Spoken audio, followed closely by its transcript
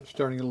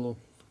starting to get little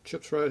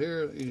chips right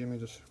here. Easy me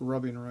just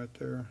rubbing right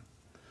there.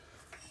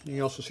 You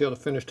can also see how the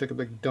finish took a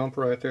big dump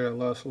right there. It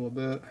lasts a little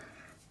bit.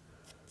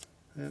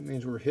 That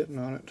means we're hitting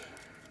on it.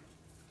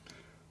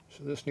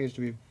 So this needs to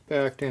be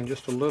backed in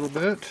just a little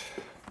bit.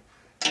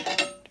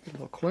 Get a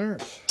little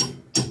clearance. A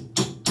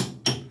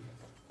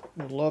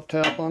little love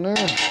tap on there,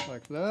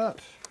 like that.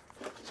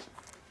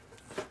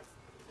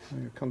 I'm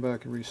going to come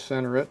back and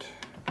recenter it.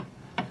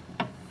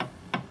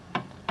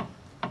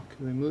 Because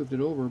we moved it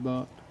over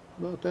about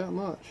that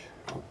much.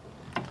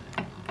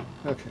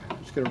 Okay,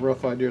 let's get a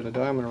rough idea of the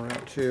diameter on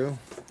that too.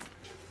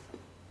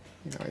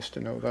 Nice to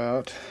know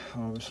that,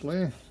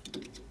 obviously.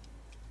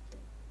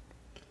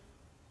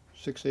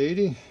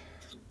 680.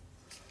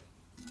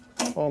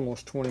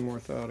 Almost 20 more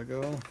thou to go.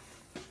 Okay,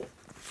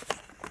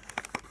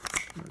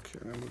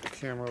 I'm going to move the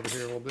camera over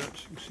here a little bit so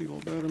you can see a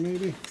little better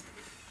maybe.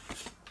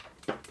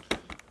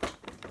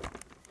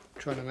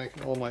 Trying to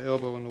make all my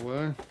elbow in the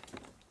way.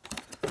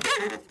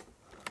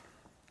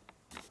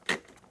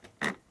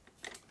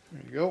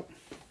 There you go.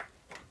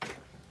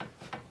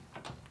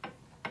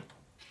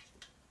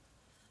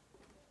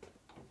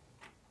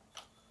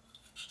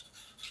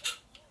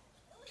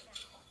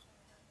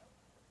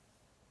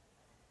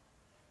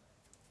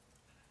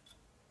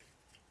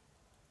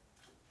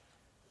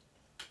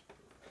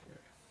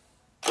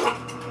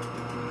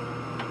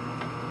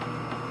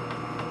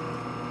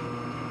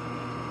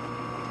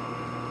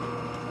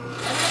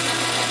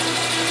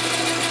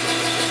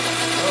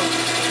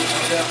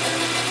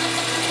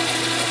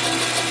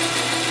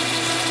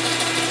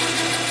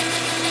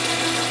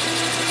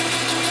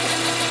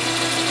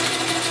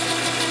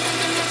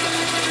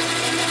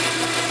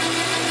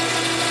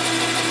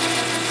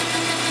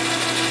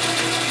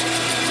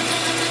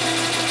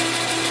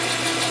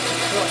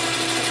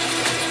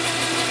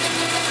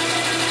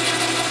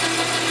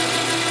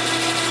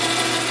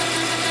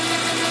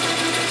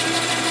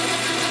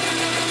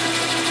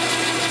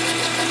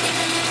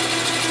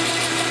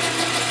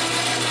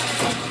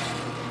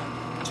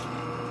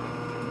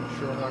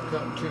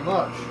 Cutting too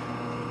much.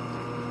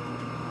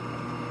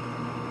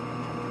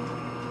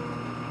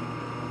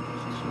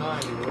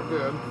 690, we're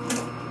good.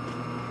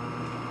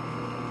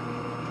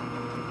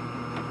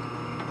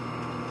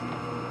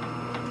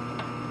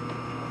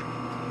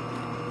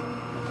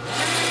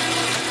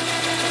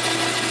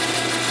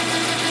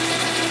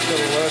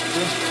 Little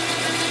extra.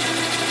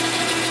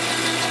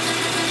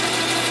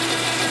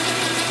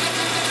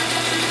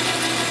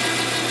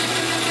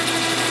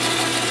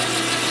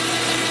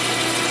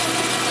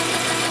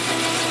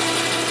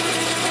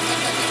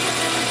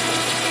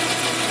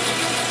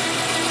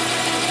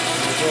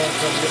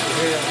 Come get the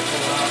hair and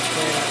pull it out,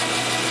 clean it,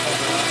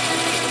 cover it up.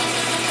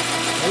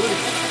 Ooh.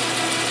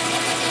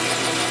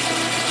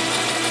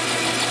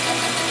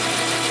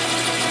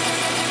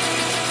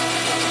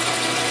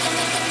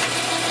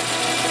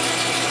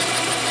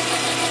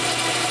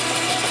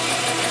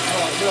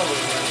 Oh, double,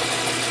 man.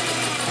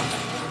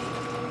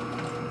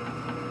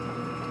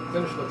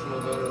 Finish looks a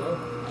little better though.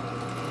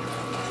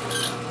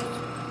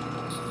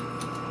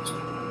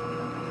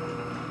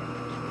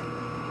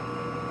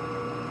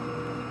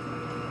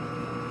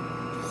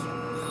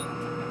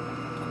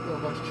 A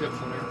bunch of chips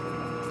in there.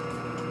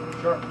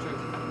 Sharp too.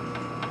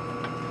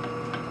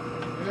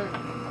 Okay.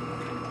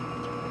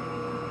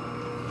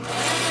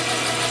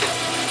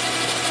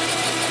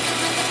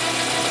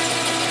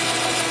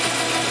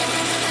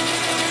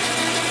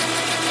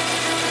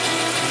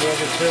 We'll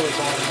get chili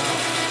bottom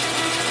out.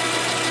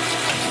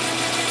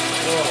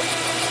 Whoa.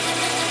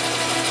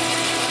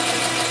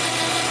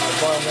 I'll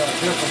bottom out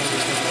different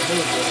everything I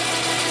move it.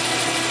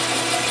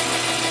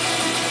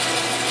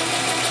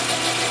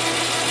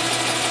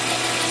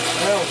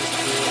 That was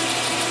cool.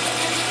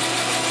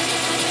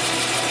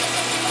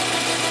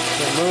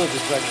 It moved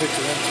because I kicked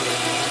it into it.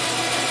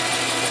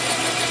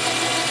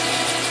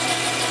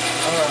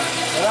 Alright,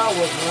 that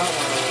was not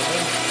what I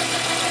wanted.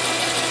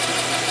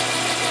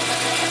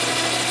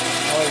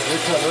 Oh yeah, we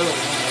cut early.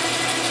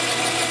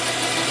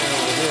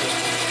 Over here.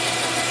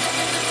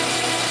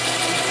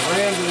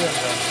 Rammed it in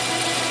there.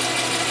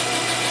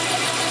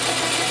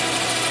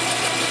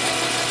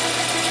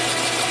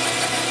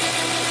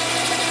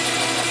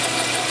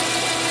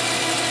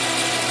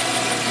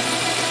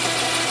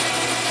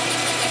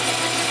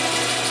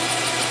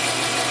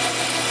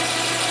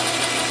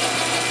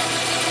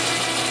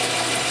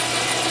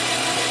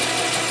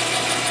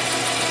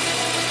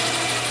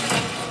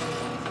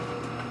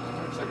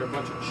 A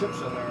bunch of chips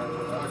in there,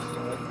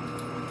 actually.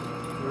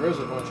 There is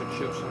a bunch of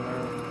chips in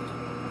there.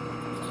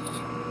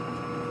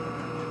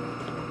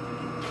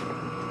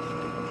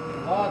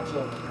 Lots of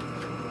them.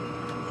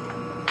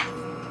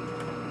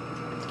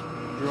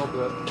 Drill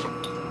bit.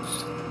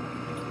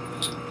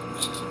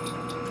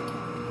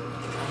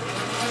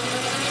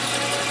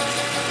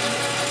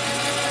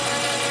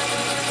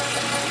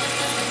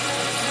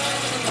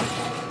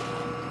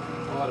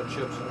 A lot of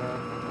chips in there.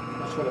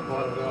 That's what I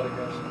bottomed out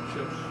against, some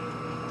chips.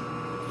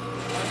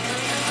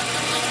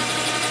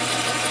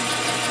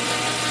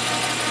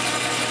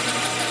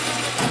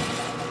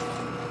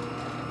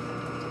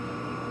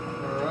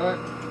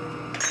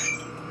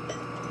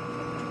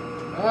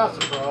 That's a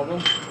problem.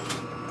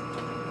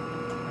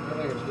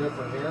 Everything is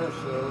different here,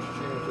 so let's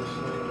change this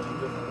thing to a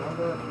different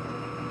number.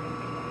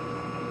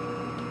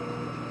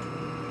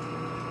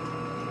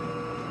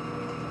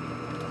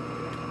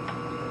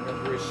 We have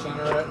to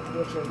recenter it.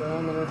 What's our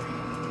diameter?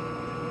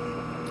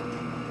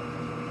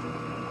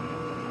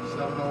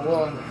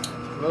 701.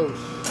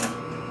 Close.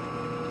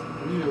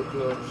 Real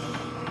close.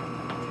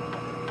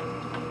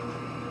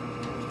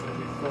 It's going to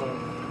be fun.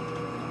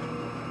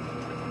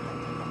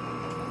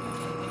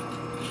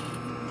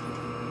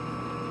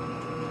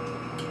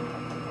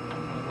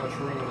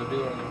 Room to do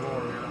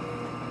anymore here.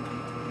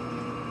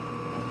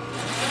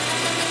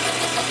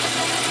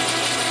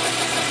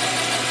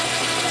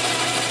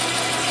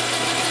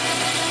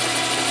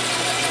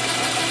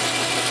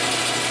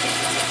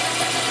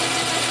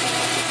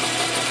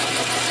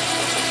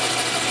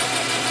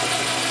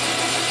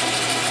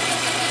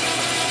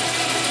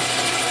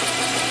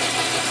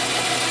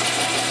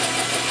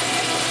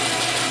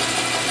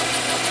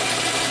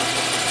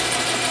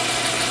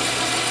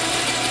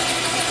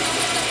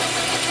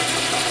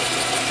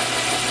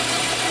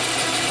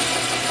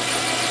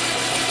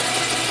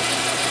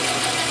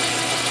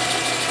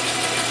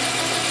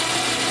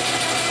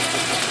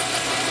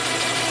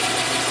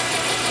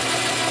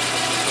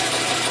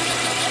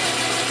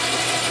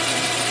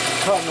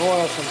 Cutting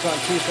oil from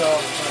cutting teeth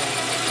out.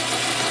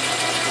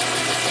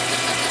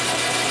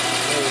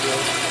 There we go.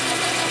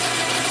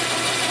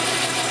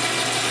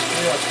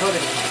 We are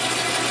cutting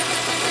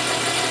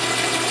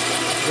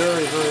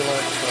very, very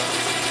light stuff.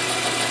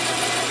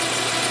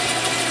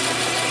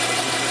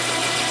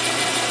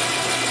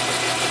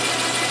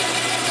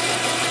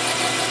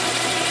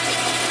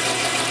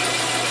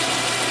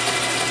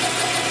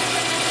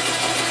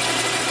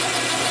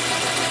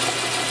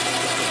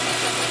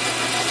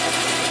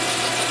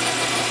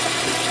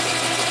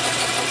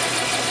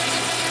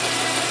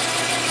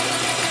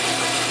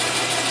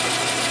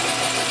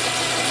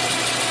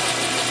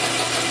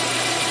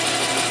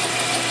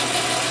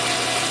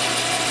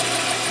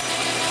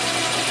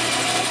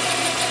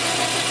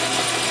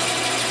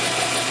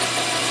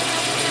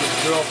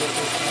 Drill bit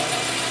this time.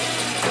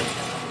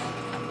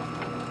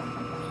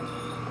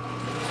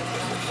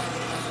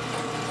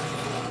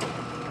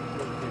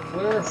 Be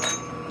clear.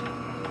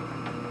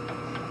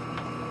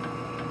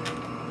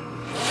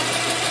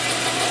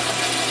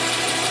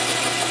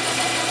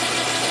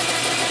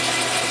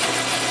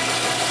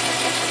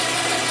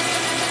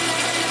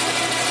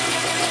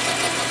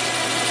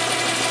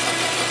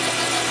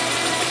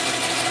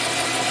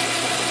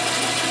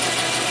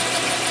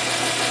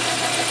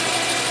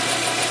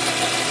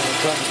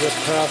 Cutting just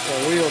past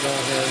our wheel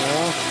down here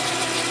now.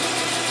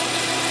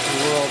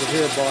 We're over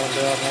here bottomed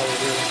out, now we're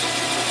here.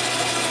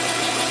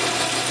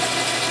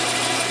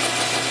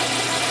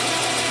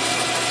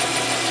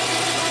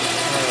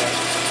 Alright.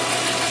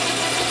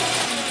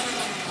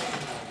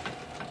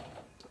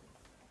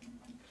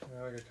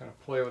 Now we can kind of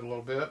play with it a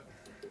little bit.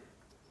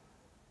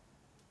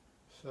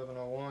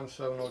 701,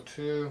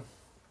 702.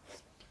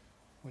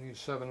 We need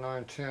 7,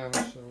 9, 10,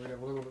 so we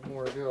have a little bit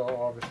more to go,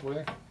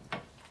 obviously. So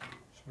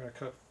I'm going to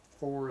cut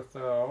 4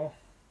 thou.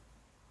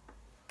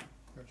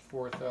 There's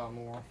 4 thou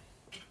more.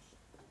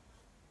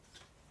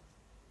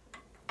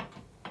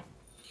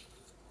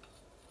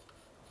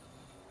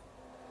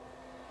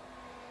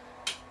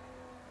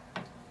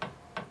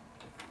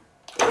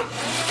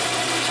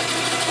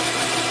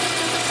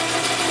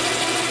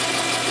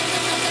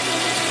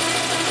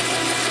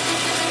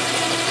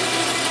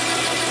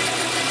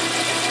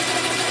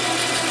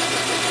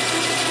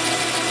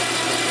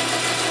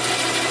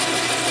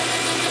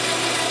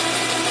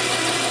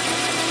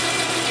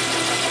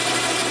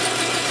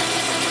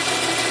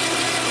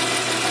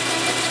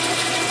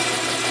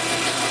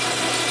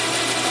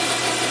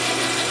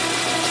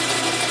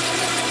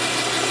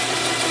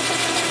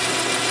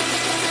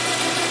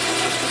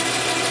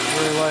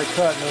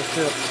 Cut, no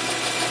chips.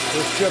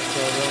 There's chips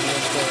though on the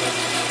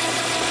inside.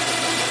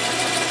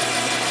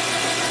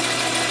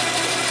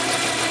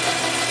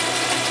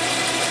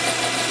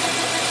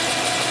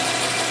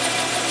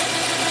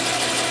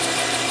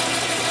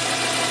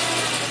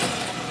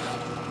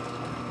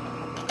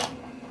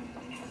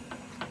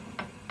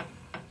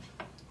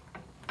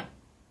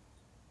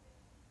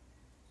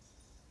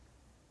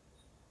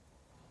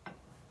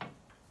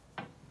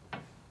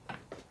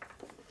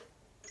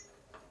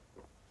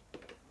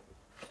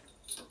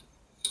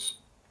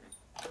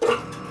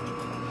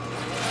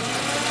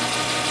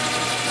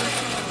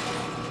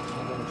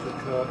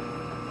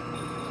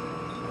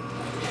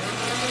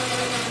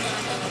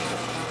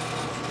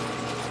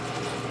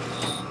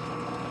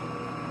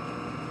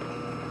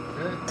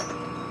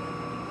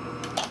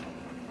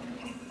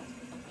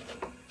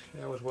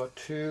 What,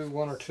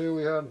 1 or 2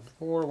 we had?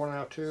 4,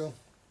 1.5, 2.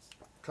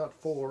 Cut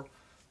 4.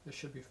 This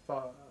should be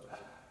 5.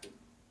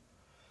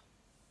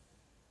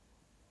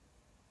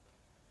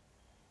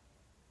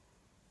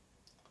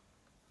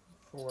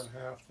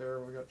 4.5 there.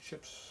 We got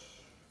chips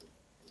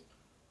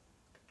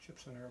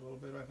in there a little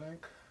bit, I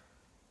think.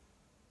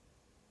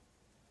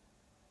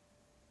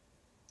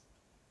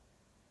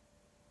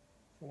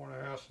 Four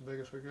and a half, That's the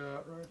biggest we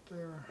got right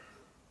there.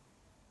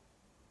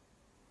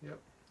 Yep,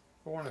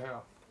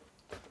 4.5.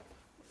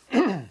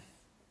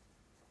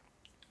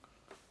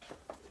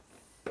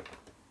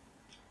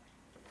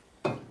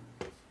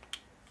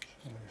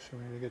 So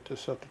we need to get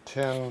this up to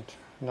 10,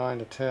 9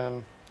 to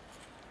 10.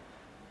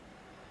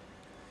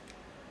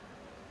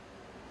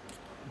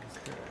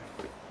 Okay.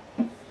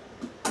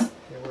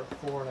 Okay, we're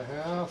at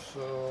 4.5,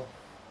 so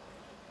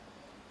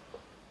I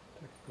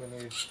think we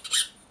need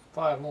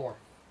 5 more.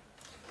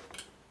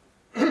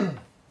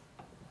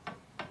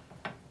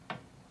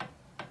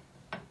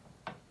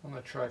 I'm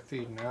going to try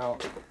feeding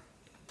out.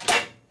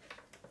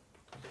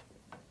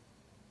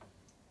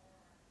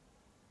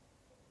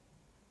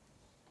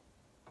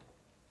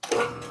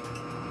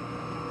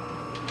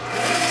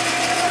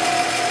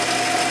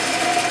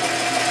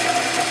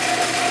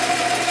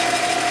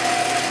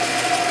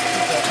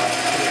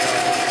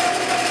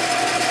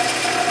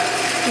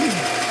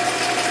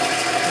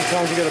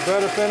 Sometimes you get a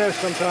better finish,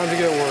 sometimes you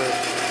get worse.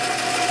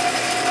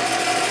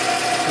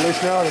 At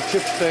least now the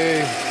chips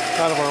stay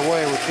out of our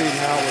way. We're feeding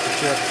out with the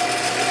chips.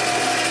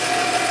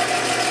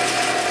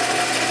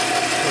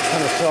 They're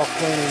kind of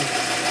self-cleaning.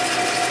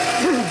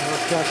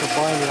 Those cats are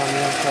binding on the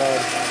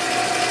inside.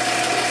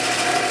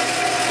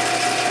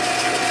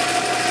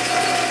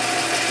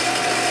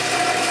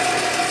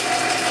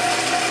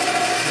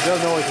 It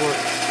doesn't always work.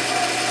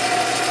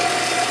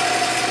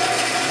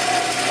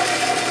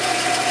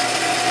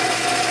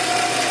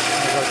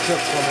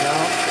 Chips coming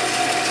out.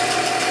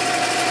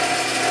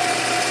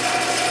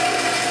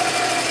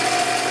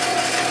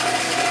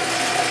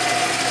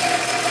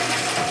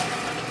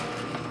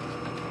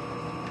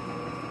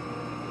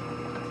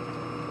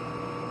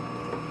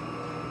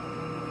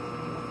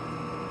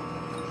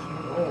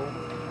 Oh,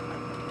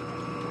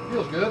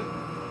 feels good.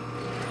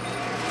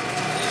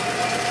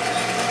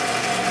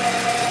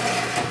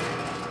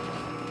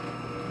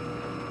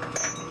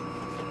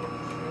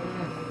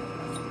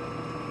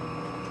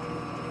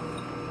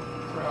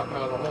 Crap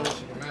out of the hole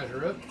so you can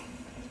measure it.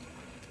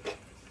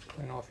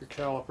 Clean off your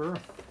caliper.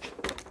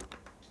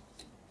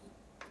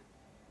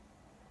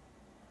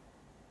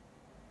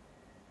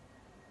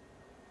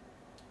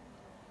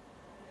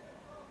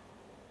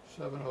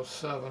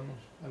 $707.5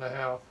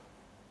 right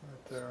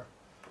there.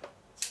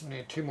 We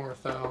need 2 more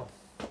thou.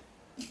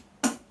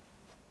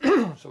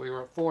 So we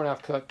were at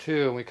 4.5 cut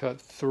 2 and we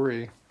cut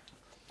 3.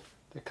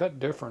 They cut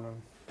different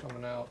and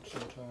coming out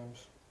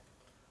sometimes.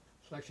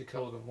 It's actually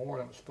cut a little bit more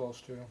than it was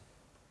supposed to. Okay,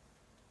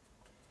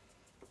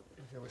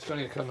 we still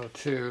need to cut another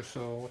 2,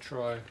 so we'll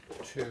try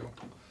 2.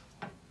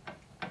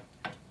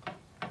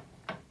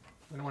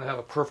 We don't want to have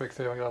a perfect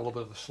fit. We got a little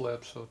bit of the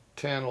slip, so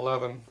 10,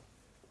 11.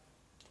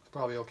 It's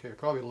probably okay.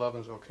 Probably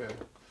 11 is okay.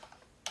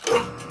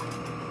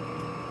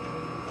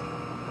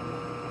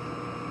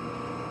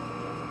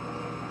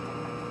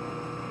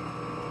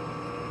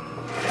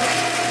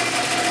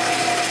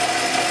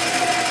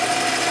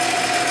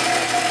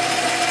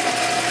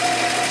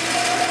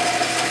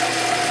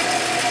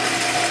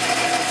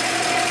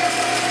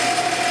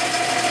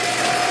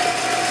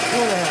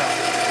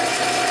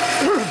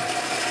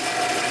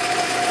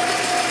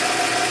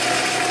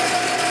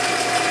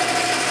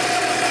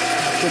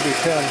 Should be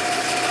 10.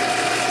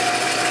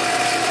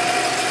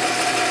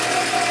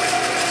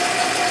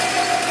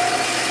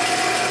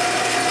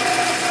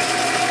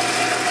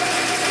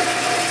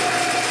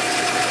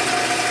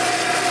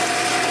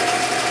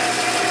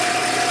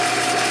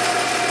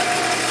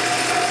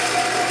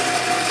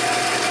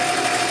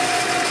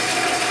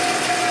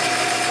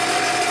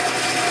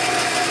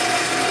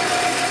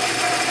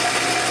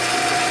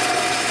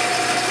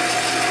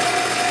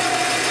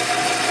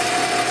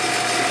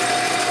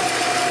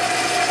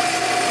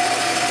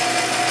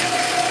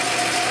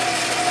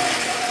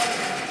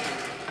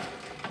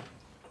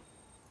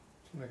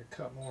 Make a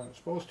cut more than it's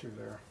supposed to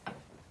there.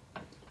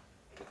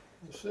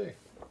 We'll see.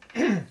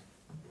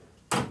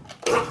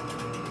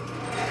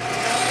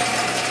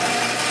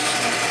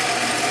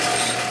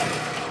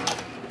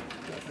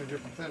 Definitely a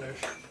different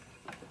finish.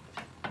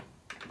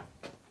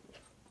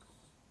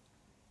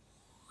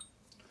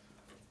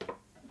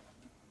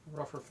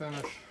 Rougher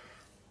finish.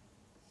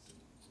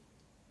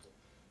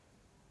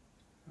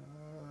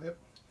 Yep,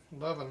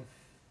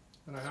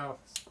 11.5.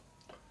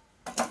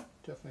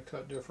 Definitely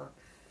cut different.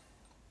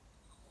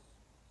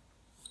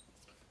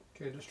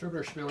 Okay,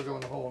 distributor should be able to go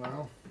in the hole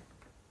now.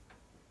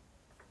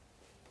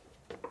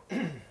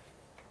 Yeah,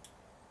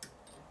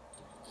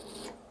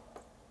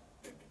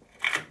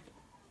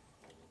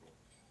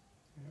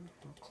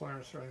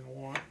 clearance I didn't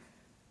want.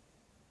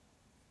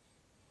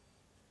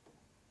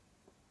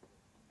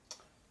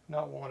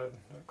 Not wanted,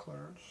 that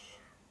clearance.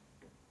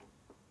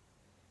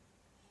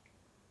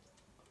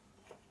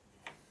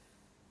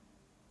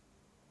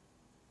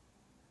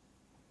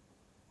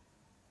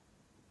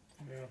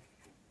 Yeah.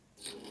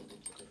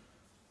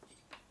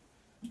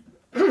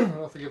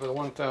 If I give it a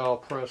 1 thou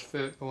press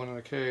fit going in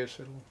the case,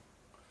 it'll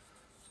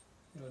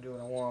do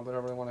what I want, but I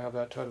really want to have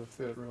that tight of a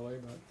fit really,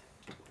 but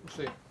we'll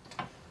see.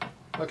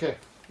 Okay,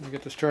 let me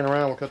get this turned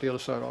around, we'll cut the other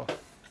side off.